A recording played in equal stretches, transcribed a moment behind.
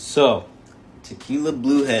So, Tequila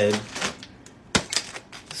Bluehead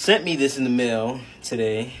sent me this in the mail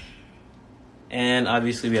today, and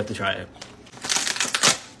obviously we have to try it.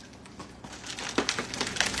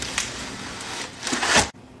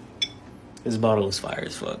 This bottle is fire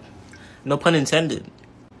as fuck. No pun intended.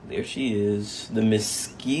 There she is, the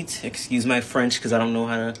Mesquite. Excuse my French, because I don't know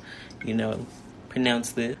how to,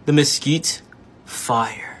 pronounce this. The Mesquite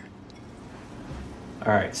Fire.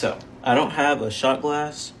 All right, so I don't have a shot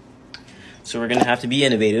glass, so we're gonna have to be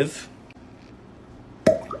innovative.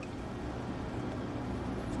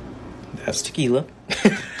 That's tequila.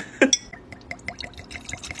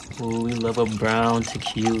 Oh, we love a brown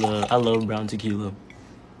tequila. I love brown tequila.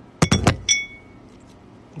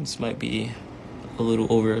 This might be a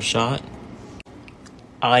little over a shot.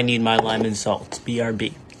 I need my lime and salt.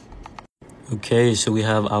 BRB. Okay, so we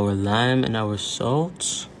have our lime and our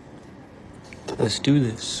salt. Let's do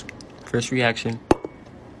this. First reaction.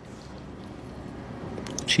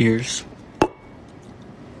 Cheers.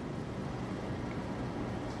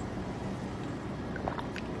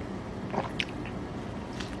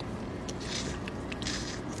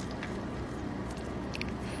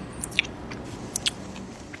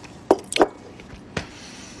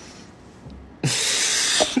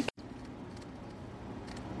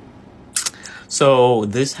 So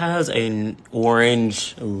this has an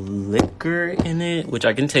orange liquor in it, which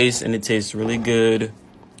I can taste, and it tastes really good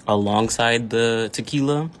alongside the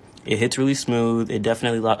tequila. It hits really smooth. It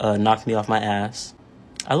definitely knocked me off my ass.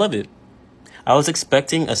 I love it. I was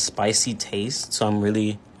expecting a spicy taste, so I'm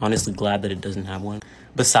really honestly glad that it doesn't have one.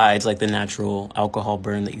 Besides like the natural alcohol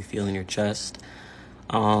burn that you feel in your chest.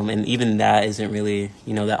 And even that isn't really,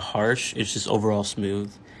 that harsh. It's just overall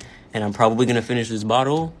smooth. And I'm probably going to finish this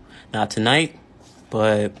bottle. Not tonight.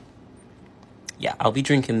 But, yeah, I'll be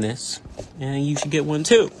drinking this, and you should get one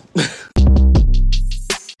too.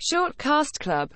 Short Cast Club.